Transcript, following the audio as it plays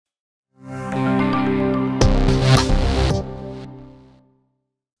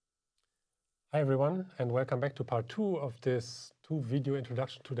Hi everyone, and welcome back to part 2 of this two-video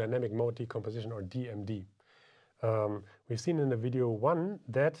introduction to dynamic mode decomposition, or DMD. We've seen in the video 1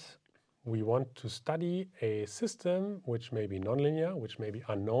 that we want to study a system which may be nonlinear, which may be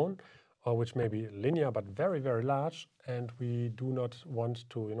unknown, or which may be linear but very, very large, and we do not want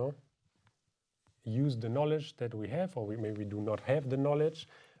to, use the knowledge that we have, or we maybe do not have the knowledge,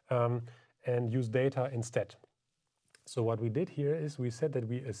 and use data instead. So what we did here is we said that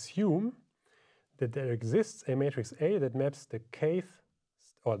we assume that there exists a matrix A that maps the kth,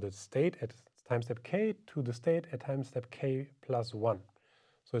 or the state at time step k to the state at time step k plus 1.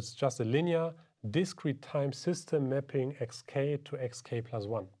 So it's just a linear, discrete time system mapping xk to xk plus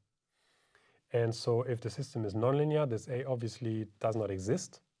 1. And so if the system is nonlinear, this A obviously does not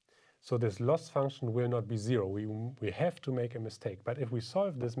exist. So this loss function will not be 0. We have to make a mistake. But if we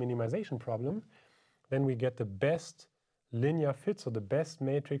solve this minimization problem, then we get the best linear fit, so the best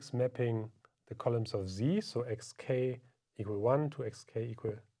matrix mapping the columns of z, so xk equal 1 to xk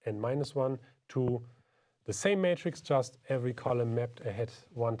equal n minus 1, to the same matrix, just every column mapped ahead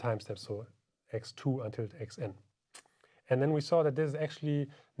one time step, so x2 until xn. And then we saw that this is actually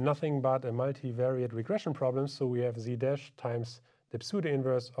nothing but a multivariate regression problem, so we have z dash times the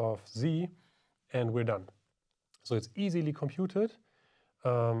pseudo-inverse of z, and we're done. So it's easily computed,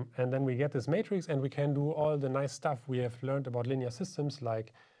 and then we get this matrix, and we can do all the nice stuff we have learned about linear systems,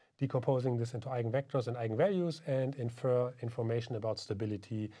 like decomposing this into eigenvectors and eigenvalues, and infer information about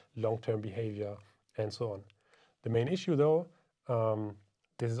stability, long-term behavior, and so on. The main issue, though,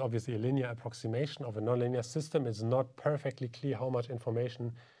 this is obviously a linear approximation of a nonlinear system. It's not perfectly clear how much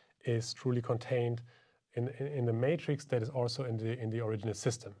information is truly contained in the matrix that is also in the original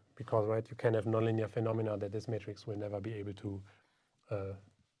system, because you can have nonlinear phenomena that this matrix will never be able to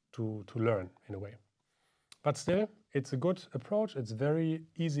learn in a way. But still, it's a good approach. It's very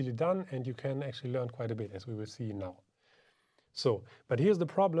easily done, and you can actually learn quite a bit, as we will see now. So, but here's the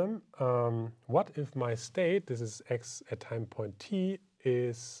problem. What if my state, this is x at time point t,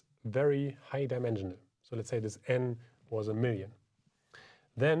 is very high dimensional? So let's say this n was 1,000,000.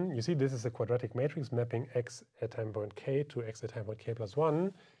 Then, you see, this is a quadratic matrix mapping x at time point k to x at time point k plus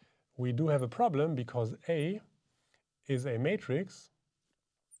 1. We do have a problem because A is a matrix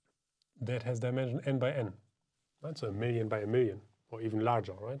that has dimension n by n. Right? So 1,000,000 by 1,000,000, or even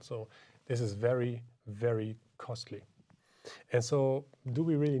larger, right? So this is very, very costly. And so do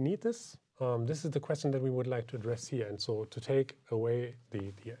we really need this? This is the question that we would like to address here. And so to take away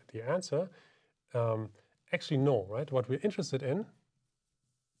the answer, actually no, right? What we're interested in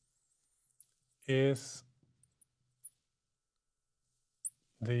is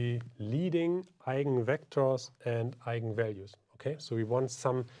the leading eigenvectors and eigenvalues, okay? So we want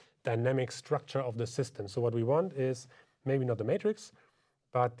some dynamic structure of the system. So what we want is maybe not the matrix,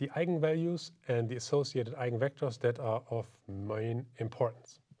 but the eigenvalues and the associated eigenvectors that are of main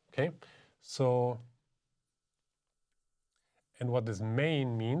importance, okay? So, and what this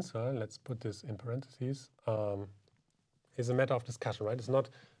main means, let's put this in parentheses, is a matter of discussion, right? It's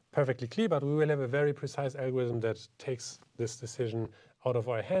not perfectly clear, but we will have a very precise algorithm that takes this decision out of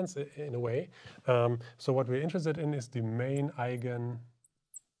our hands in a way. So what we're interested in is the main eigenvalues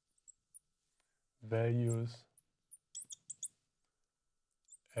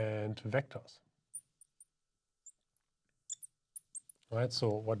and vectors. Right, so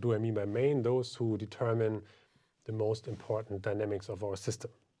what do I mean by main? Those who determine the most important dynamics of our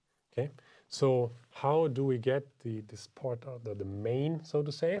system. Okay, so how do we get the main, so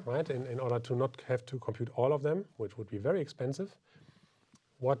to say, right? In order to not have to compute all of them, which would be very expensive.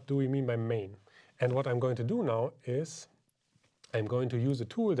 What do we mean by main? And what I'm going to do now is I'm going to use a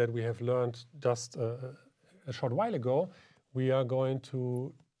tool that we have learned just a short while ago. We are going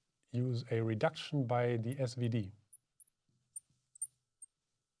to use a reduction by the SVD.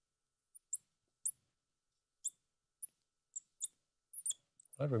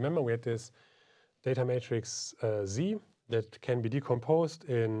 Right, remember, we had this data matrix Z that can be decomposed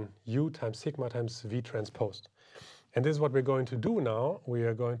in U times sigma times V transposed. And this is what we're going to do now. We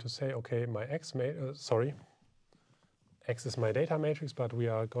are going to say, okay, my X is my data matrix, but we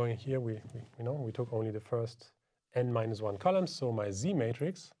are going here, we took only the first n minus 1 columns, so my Z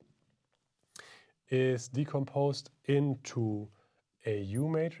matrix is decomposed into a U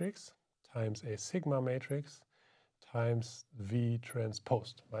matrix times a sigma matrix times V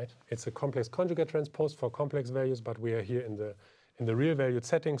transposed, right? It's a complex conjugate transposed for complex values, but we are here in the real valued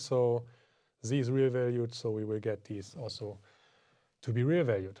setting, so Z is real valued, so we will get these also to be real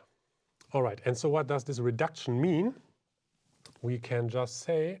valued. All right, and so what does this reduction mean? We can just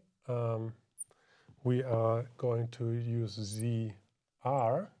say we are going to use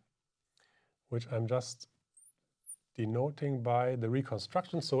ZR, which I'm just denoting by the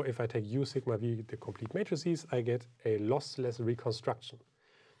reconstruction. So if I take U sigma V, the complete matrices, I get a lossless reconstruction.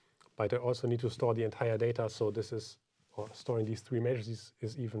 But I also need to store the entire data, so this is, or storing these three matrices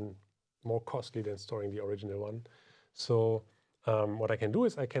is even more costly than storing the original one. So what I can do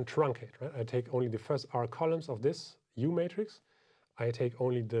is I can truncate, right? I take only the first R columns of this U matrix, I take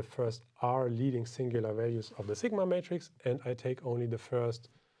only the first R leading singular values of the sigma matrix, and I take only the first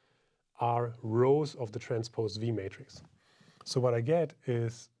R rows of the transposed V matrix. So what I get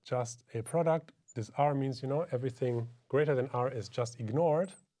is just a product. This R means, you know, everything greater than R is just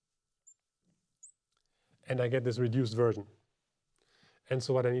ignored. And I get this reduced version. And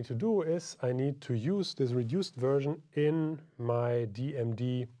so what I need to do is I need to use this reduced version in my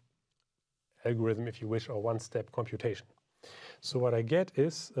DMD algorithm, if you wish, or one-step computation. So what I get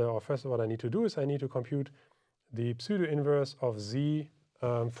is, or first what I need to do is I need to compute the pseudo-inverse of Z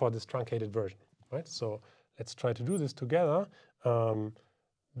for this truncated version, right? So let's try to do this together.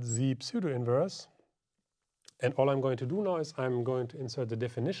 The pseudo-inverse, and all I'm going to do now is I'm going to insert the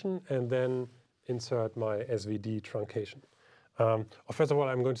definition and then insert my SVD truncation. First of all,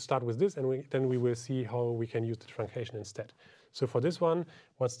 I'm going to start with this, and then we will see how we can use the truncation instead. So for this one,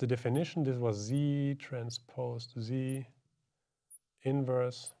 what's the definition? This was Z transposed Z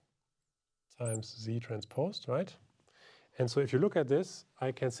inverse times Z transposed, right? And so if you look at this,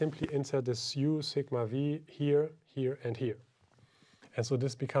 I can simply insert this U sigma V here, here, and here. And so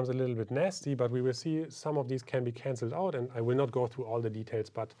this becomes a little bit nasty, but we will see some of these can be canceled out, and I will not go through all the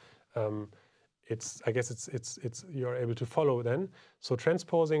details, but I guess you're able to follow then. So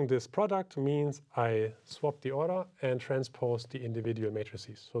transposing this product means I swap the order and transpose the individual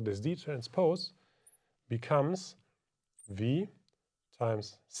matrices. So this D transpose becomes V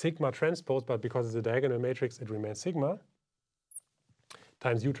times sigma transpose, but because it's a diagonal matrix, it remains sigma,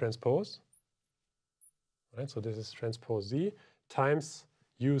 times U transpose, right? So this is transpose Z times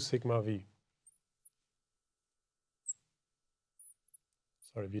U sigma V.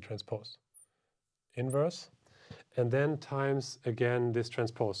 Sorry, V transpose. Inverse, and then times again this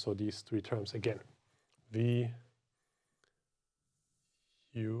transpose, so these three terms again. V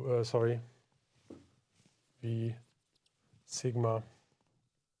sigma,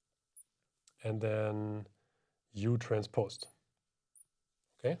 and then U transposed.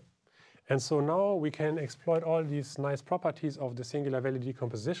 Okay? And so now we can exploit all these nice properties of the singular value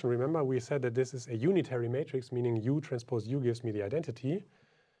decomposition. Remember, we said that this is a unitary matrix, meaning U transpose U gives me the identity.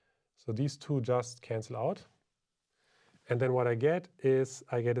 So these two just cancel out. And then what I get is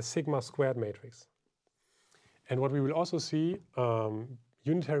I get a sigma squared matrix. And what we will also see,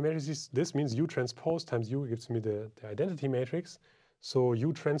 unitary matrices, this means U transpose times U gives me the identity matrix. So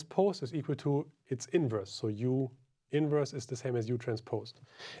U transpose is equal to its inverse. So U inverse is the same as U transposed.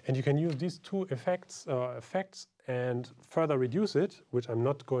 And you can use these two effects and further reduce it, which I'm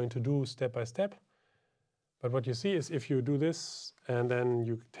not going to do step by step. But what you see is if you do this and then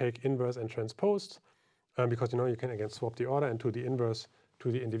you take inverse and transposed, because you can again swap the order and to the inverse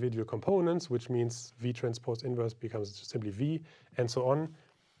to the individual components, which means V transpose inverse becomes simply V, and so on.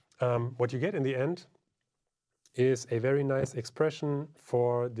 What you get in the end is a very nice expression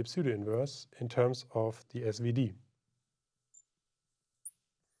for the pseudo-inverse in terms of the SVD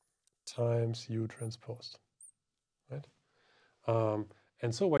times U transposed, right?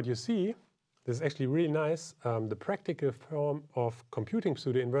 And so what you see, this is actually really nice. The practical form of computing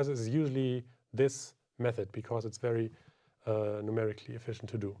pseudo-inverses is usually this method because it's very numerically efficient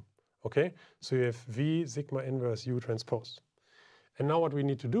to do. Okay, so you have V sigma inverse U transposed. And now what we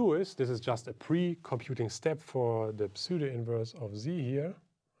need to do is, this is just a pre-computing step for the pseudo-inverse of Z here.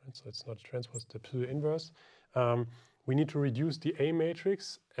 Right? So it's not a transpose, the pseudo-inverse. We need to reduce the A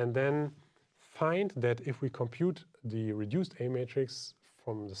matrix and then find that if we compute the reduced A matrix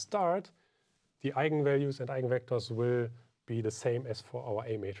from the start, the eigenvalues and eigenvectors will be the same as for our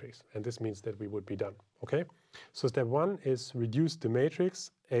A matrix. And this means that we would be done. Okay? So step one is reduce the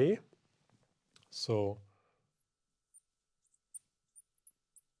matrix A. So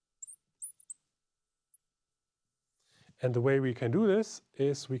and the way we can do this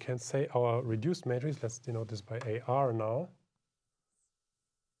is we can say our reduced matrix, let's denote this by AR now,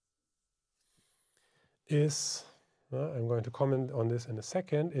 is, I'm going to comment on this in a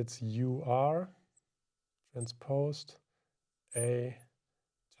second, it's UR transposed A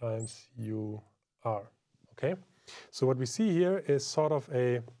times UR, okay? So what we see here is sort of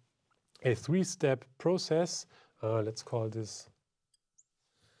a three-step process. Let's call this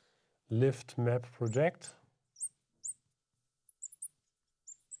lift map project.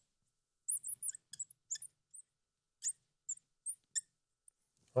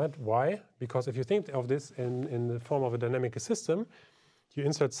 Right? Why? Because if you think of this in the form of a dynamical system, you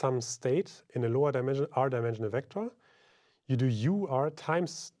insert some state in a lower dimension, r-dimensional vector. You do UR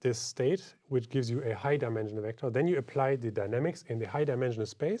times this state, which gives you a high dimensional vector. Then you apply the dynamics in the high dimensional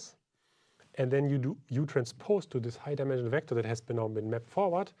space. And then you do U transpose to this high dimensional vector that has now been mapped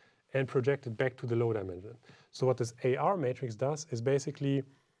forward and projected back to the low dimension. So what this AR matrix does is basically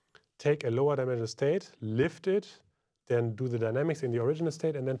take a lower dimensional state, lift it, then do the dynamics in the original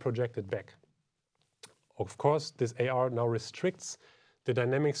state, and then project it back. Of course, this AR now restricts the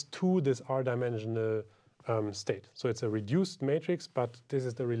dynamics to this r-dimensional state. So it's a reduced matrix, but this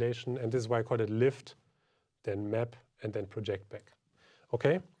is the relation, and this is why I call it lift, then map, and then project back.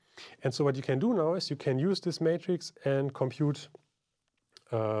 Okay? And so what you can do now is you can use this matrix and compute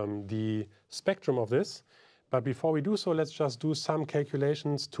the spectrum of this. But before we do so, let's just do some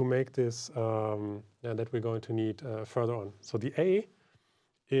calculations to make this that we're going to need further on. So the A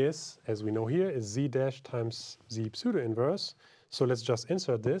is, as we know here, is Z dash times Z pseudo inverse. So let's just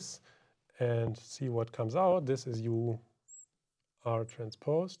insert this and see what comes out. This is U R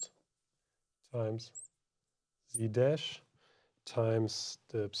transposed times Z dash times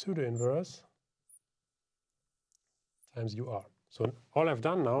the pseudo inverse times UR. So all I've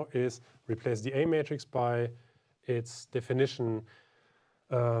done now is replace the A matrix by its definition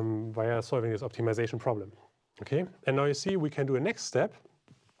via solving this optimization problem. Okay, and now you see we can do a next step.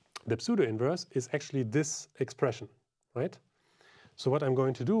 The pseudo inverse is actually this expression, right? So what I'm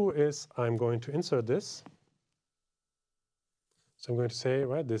going to do is I'm going to insert this. So I'm going to say,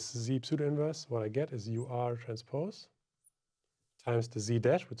 right, this Z pseudo inverse, what I get is UR transpose times the Z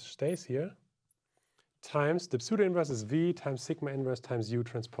dash, which stays here, times the pseudo inverse is V times sigma inverse times U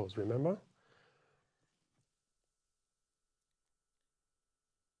transpose, remember?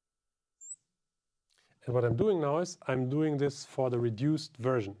 And what I'm doing now is I'm doing this for the reduced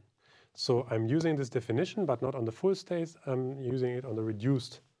version. So I'm using this definition, but not on the full space. I'm using it on the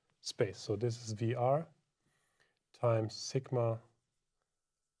reduced space. So this is VR times sigma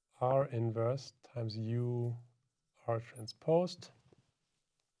R inverse times U R transposed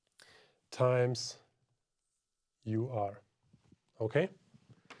times UR. Okay?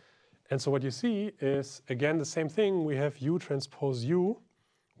 And so what you see is, again, the same thing. We have U transpose U,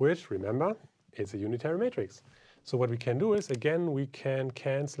 which, remember, is a unitary matrix. So what we can do is, again, we can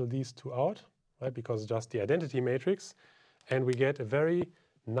cancel these two out, right? Because it's just the identity matrix. And we get a very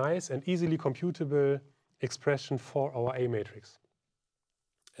nice and easily computable expression for our A matrix.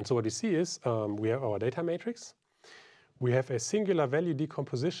 And so what you see is we have our data matrix. We have a singular value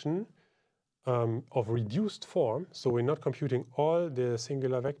decomposition of reduced form. So we're not computing all the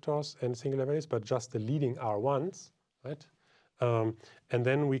singular vectors and singular values, but just the leading R1s, right? And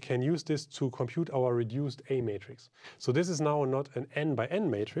then we can use this to compute our reduced A matrix. So this is now not an n by n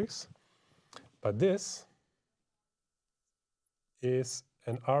matrix, but this is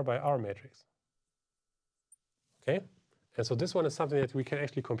an R by R matrix. Okay? And so this one is something that we can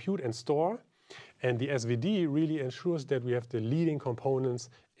actually compute and store. And the SVD really ensures that we have the leading components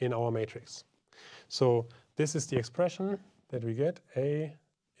in our matrix. So this is the expression that we get. A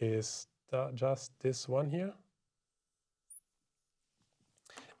is just this one here.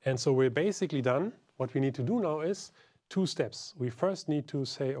 And so we're basically done. What we need to do now is two steps. We first need to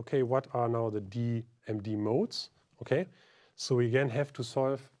say, okay, what are now the DMD modes? Okay, so we again have to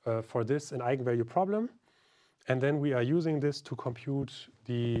solve for this an eigenvalue problem. And then we are using this to compute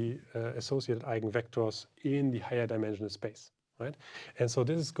the associated eigenvectors in the higher dimensional space, right? And so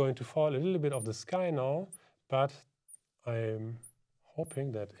this is going to fall a little bit off the sky now, but I'm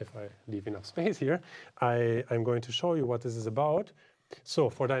hoping that if I leave enough space here, I'm going to show you what this is about. So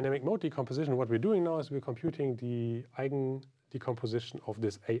for dynamic mode decomposition, what we're doing now is we're computing the eigen decomposition of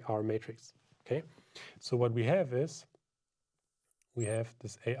this AR matrix, okay? So what we have is, we have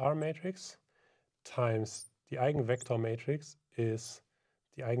this AR matrix times the eigenvector matrix is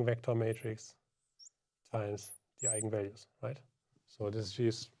the eigenvector matrix times the eigenvalues, right? So this is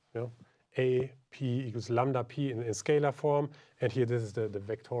just, you know, A P equals lambda P in scalar form, and here this is the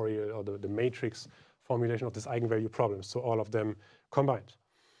vectorial or the matrix formulation of this eigenvalue problem. So all of them combined.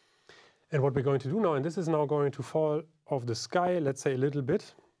 And what we're going to do now, and this is now going to fall off the sky, let's say a little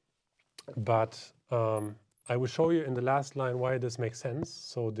bit, but I will show you in the last line why this makes sense.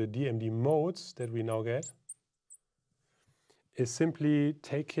 So the DMD modes that we now get is simply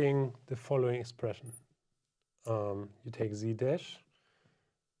taking the following expression. You take Z dash,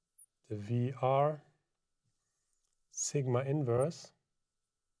 the VR sigma inverse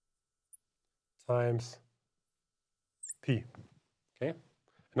times P. Okay.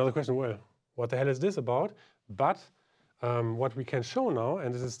 Another question, well, what the hell is this about? But what we can show now,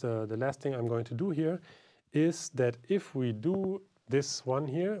 and this is the last thing I'm going to do here, is that if we do this one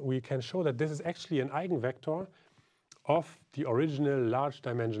here, we can show that this is actually an eigenvector of the original large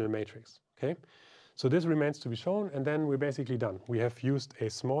dimensional matrix. Okay, so this remains to be shown, and then we're basically done. We have used a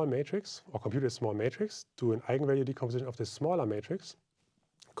small matrix, or computed a small matrix, do an eigenvalue decomposition of this smaller matrix,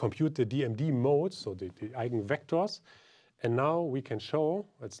 compute the DMD modes, so the eigenvectors, and now we can show,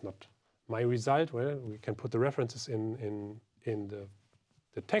 it's not my result, well, we can put the references in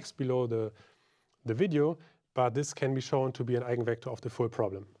the text below the video, but this can be shown to be an eigenvector of the full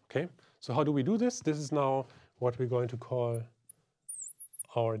problem. Okay, so how do we do this? This is now what we're going to call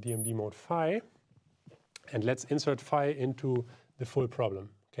our DMD mode phi, and let's insert phi into the full problem.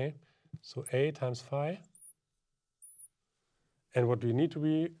 Okay, so A times phi, and what we need to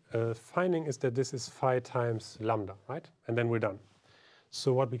be finding is that this is phi times lambda, right? And then we're done.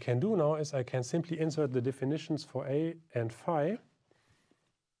 So what we can do now is I can simply insert the definitions for A and phi.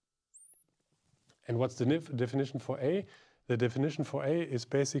 And what's the definition for A? The definition for A is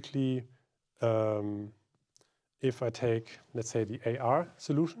basically if I take, let's say, the AR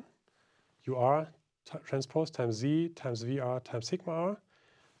solution, UR transpose times Z times VR times sigma R.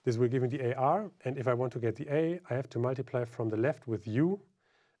 This will give me the AR, and if I want to get the A, I have to multiply from the left with U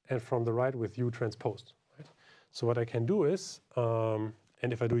and from the right with U transposed. Right? So what I can do is,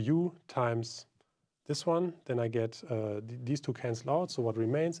 and if I do U times this one, then I get these two cancel out. So what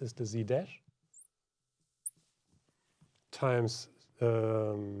remains is the Z dash times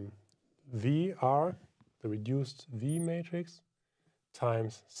VR, the reduced V matrix,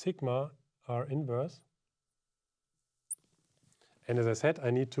 times sigma R inverse. And as I said,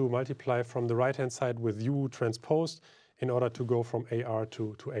 I need to multiply from the right-hand side with U transposed in order to go from AR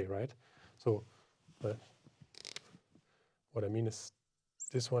to A, right? So what I mean is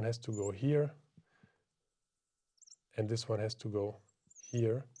this one has to go here, and this one has to go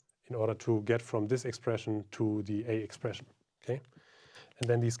here in order to get from this expression to the A expression, okay? And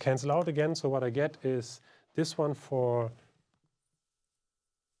then these cancel out again, so what I get is this one for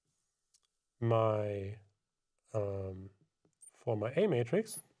my A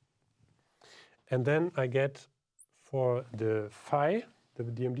matrix, and then I get for the phi, the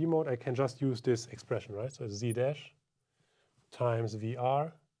DMD mode, I can just use this expression, right? So it's Z dash times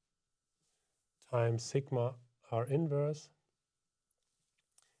VR times sigma R inverse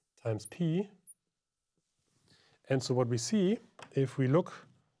times P. And so what we see, if we look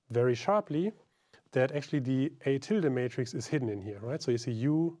very sharply, that actually the A tilde matrix is hidden in here, right? So you see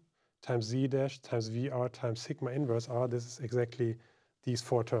U times Z dash times VR times sigma inverse R, this is exactly these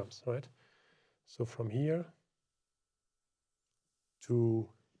four terms, right? So from here to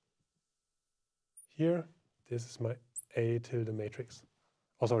here, this is my A tilde matrix.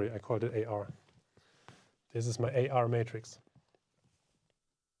 Oh, sorry, I called it AR. This is my AR matrix.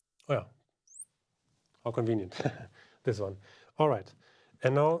 Oh yeah, how convenient, this one. All right,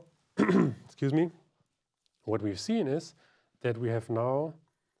 and now, excuse me, what we've seen is that we have now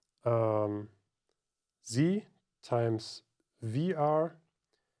Z times VR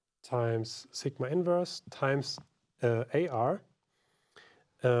times sigma inverse times AR.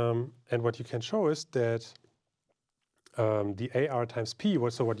 And what you can show is that the AR times P,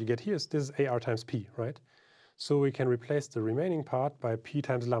 so what you get here is this is AR times P, right? So we can replace the remaining part by P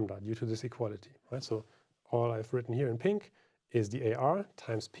times lambda due to this equality, right? So all I've written here in pink is the AR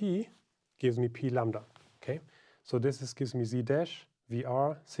times P gives me P lambda, okay? So this gives me Z dash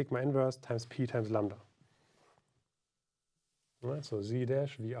VR sigma inverse times P times lambda. All right, so Z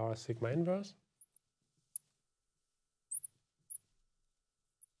dash VR sigma inverse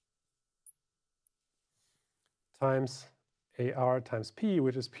times AR times P,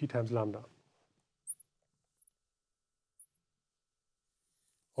 which is P times lambda.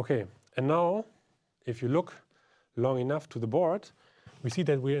 Okay, and now if you look long enough to the board, we see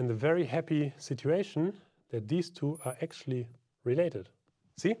that we're in the very happy situation that these two are actually related.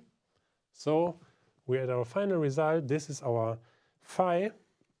 See? So we're at our final result. This is our phi.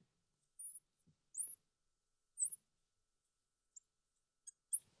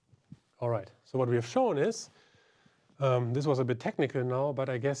 All right, so what we have shown is, this was a bit technical now, but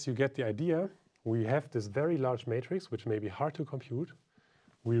I guess you get the idea. We have this very large matrix, which may be hard to compute.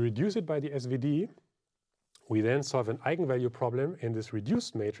 We reduce it by the SVD. We then solve an eigenvalue problem in this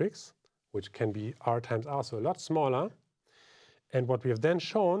reduced matrix, which can be R times R, so a lot smaller. And what we have then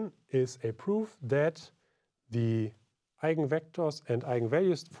shown is a proof that the eigenvectors and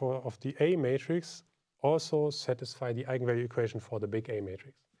eigenvalues of the A matrix also satisfy the eigenvalue equation for the big A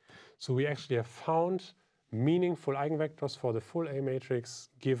matrix. So we actually have found meaningful eigenvectors for the full A matrix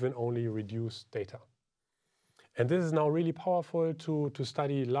given only reduced data. And this is now really powerful to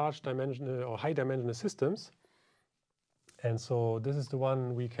study large dimensional or high dimensional systems. And so this is the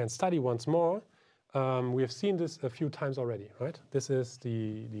one we can study once more. We have seen this a few times already, right? This is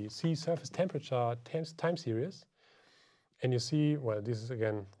the sea surface temperature time series. And you see, well, this is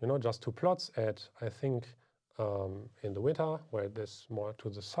again, just two plots at, I think, in the winter, where there's more to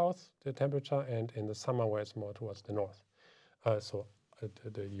the south, the temperature, and in the summer, where it's more towards the north. So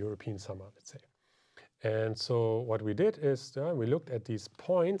the European summer, let's say. And so what we did is we looked at these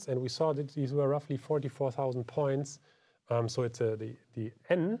points, and we saw that these were roughly 44,000 points. So it's the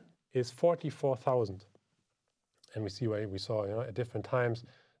N is 44,000. And we see where we saw, at different times,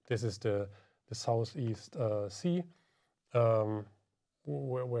 this is the Southeast Sea,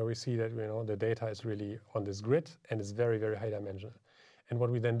 where we see that the data is really on this grid and it's very, very high dimensional. And what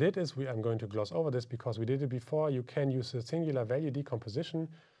we then did is I'm going to gloss over this because we did it before. You can use a singular value decomposition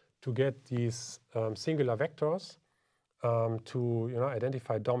to get these singular vectors to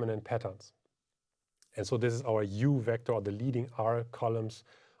identify dominant patterns. And so this is our U vector, or the leading R columns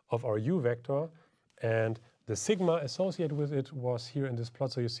of our U vector. And the sigma associated with it was here in this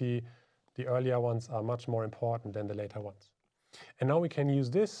plot. So you see the earlier ones are much more important than the later ones. And now we can use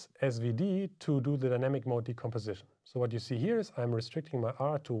this SVD to do the dynamic mode decomposition. So what you see here is I'm restricting my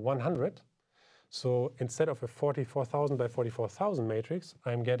R to 100. So instead of a 44,000 by 44,000 matrix,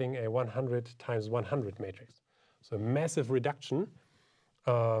 I'm getting a 100 times 100 matrix. So a massive reduction.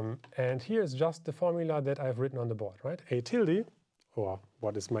 And here is just the formula that I've written on the board, right? A tilde, or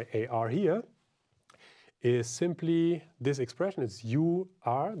what is my AR here, is simply this expression. It's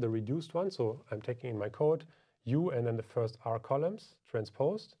UR, the reduced one. So I'm taking in my code U and then the first R columns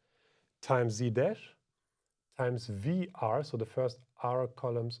transposed, times Z dash, times VR, so the first R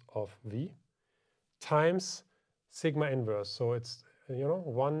columns of V, times sigma inverse. So it's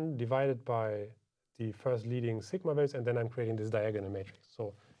 1 divided by the first leading sigma values, and then I'm creating this diagonal matrix.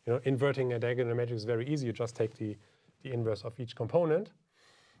 So inverting a diagonal matrix is very easy. You just take the inverse of each component.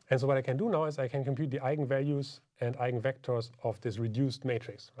 And so what I can do now is I can compute the eigenvalues and eigenvectors of this reduced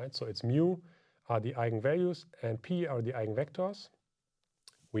matrix, right? So it's mu are the eigenvalues and p are the eigenvectors.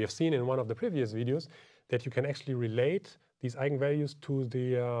 We have seen in one of the previous videos that you can actually relate these eigenvalues to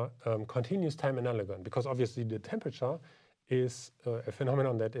the continuous time analogon, because obviously the temperature is a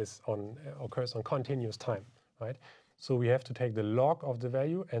phenomenon that occurs on continuous time, right? So we have to take the log of the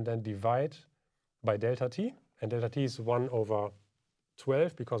value and then divide by delta t, and delta t is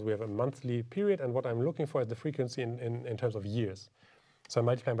 1/12 because we have a monthly period, and what I'm looking for is the frequency in terms of years. So I'm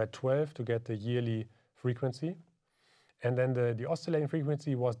multiplying by 12 to get the yearly frequency, and then the oscillating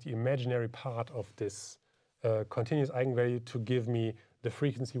frequency was the imaginary part of this continuous eigenvalue to give me the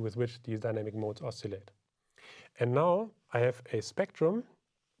frequency with which these dynamic modes oscillate. And now I have a spectrum.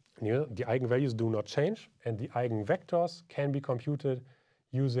 The eigenvalues do not change, and the eigenvectors can be computed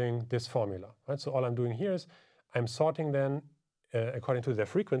using this formula, right? So all I'm doing here is I'm sorting them according to their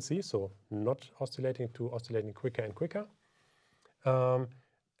frequency, so not oscillating to oscillating quicker and quicker.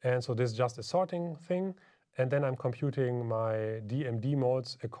 And so this is just a sorting thing. And then I'm computing my DMD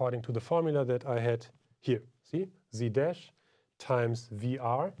modes according to the formula that I had here. See, Z dash times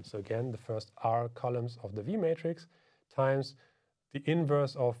VR, so again, the first R columns of the V matrix, times the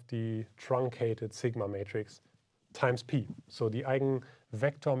inverse of the truncated sigma matrix times P. So the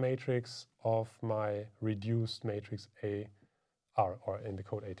eigenvector matrix of my reduced matrix AR, or in the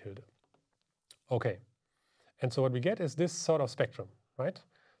code A tilde. Okay, and so what we get is this sort of spectrum, right?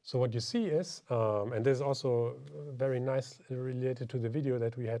 So what you see is, and this is also very nice related to the video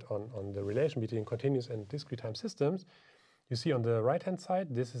that we had on the relation between continuous and discrete time systems. You see on the right-hand side,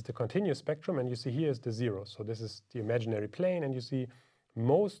 this is the continuous spectrum, and you see here is the zero. So this is the imaginary plane, and you see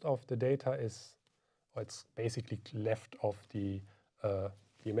most of the data is, or it's basically left of the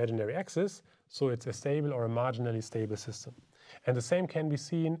imaginary axis. So it's a stable or a marginally stable system. And the same can be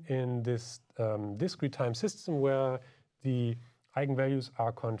seen in this discrete time system where the eigenvalues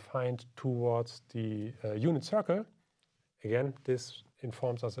are confined towards the unit circle. Again, this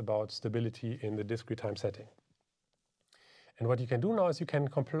informs us about stability in the discrete time setting. And what you can do now is you can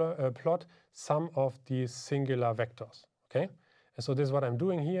plot some of these singular vectors, okay? And so this is what I'm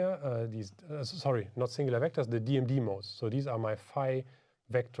doing here. Sorry, not singular vectors, the DMD modes. So these are my phi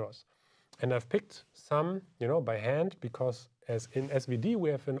vectors. And I've picked some, by hand, because as in SVD we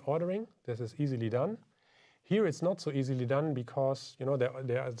have an ordering. This is easily done. Here it's not so easily done because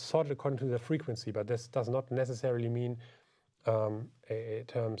they are sorted according to their frequency, but this does not necessarily mean a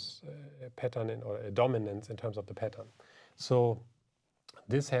pattern or a dominance in terms of the pattern. So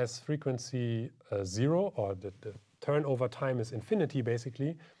this has frequency 0, or the turnover time is infinity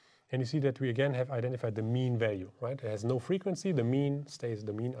basically, And you see that we again have identified the mean value, right? It has no frequency. The mean stays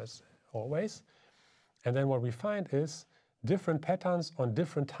the mean as always. And then what we find is different patterns on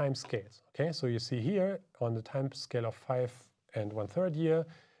different time scales. Okay, so you see here on the time scale of 5 1/3 year,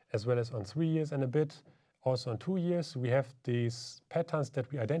 as well as on 3 years and a bit, also on 2 years, we have these patterns that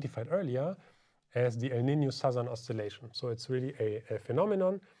we identified earlier as the El Niño Southern Oscillation. So it's really a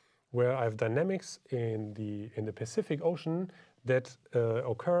phenomenon where I have dynamics in the Pacific Ocean that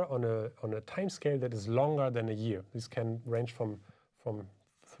occur on a time scale that is longer than a year. This can range from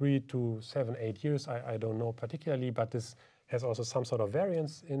 3 to 7, 8 years. I don't know particularly, but this has also some sort of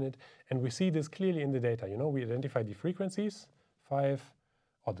variance in it. And we see this clearly in the data. You know, we identify the frequencies, 5,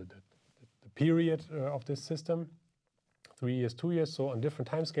 or the period of this system, 3 years, 2 years. So on different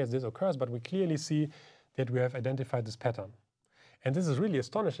time scales this occurs, but we clearly see that we have identified this pattern. And this is really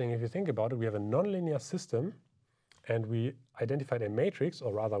astonishing if you think about it. We have a nonlinear system, and we identified a matrix,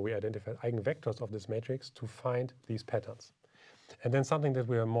 or rather we identified eigenvectors of this matrix to find these patterns. And then something that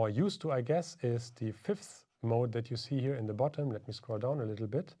we are more used to, I guess, is the fifth mode that you see here in the bottom. Let me scroll down a little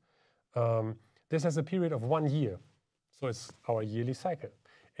bit. This has a period of 1 year. So it's our yearly cycle.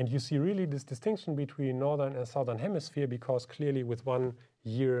 And you see really this distinction between northern and southern hemisphere, because clearly with 1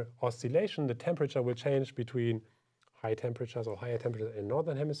 year oscillation, the temperature will change between high temperatures or higher temperatures in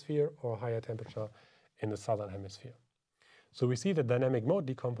northern hemisphere or higher temperature in the southern hemisphere. So we see that dynamic mode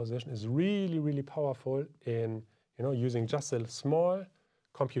decomposition is really, really powerful in using just a small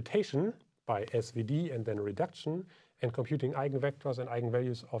computation by SVD and then reduction, and computing eigenvectors and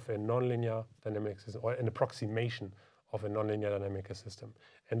eigenvalues of a nonlinear dynamic system, or an approximation of a nonlinear dynamical system.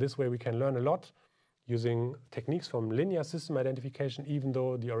 And this way we can learn a lot using techniques from linear system identification, even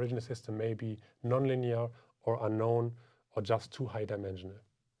though the original system may be nonlinear or unknown or just too high dimensional.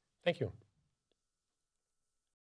 Thank you.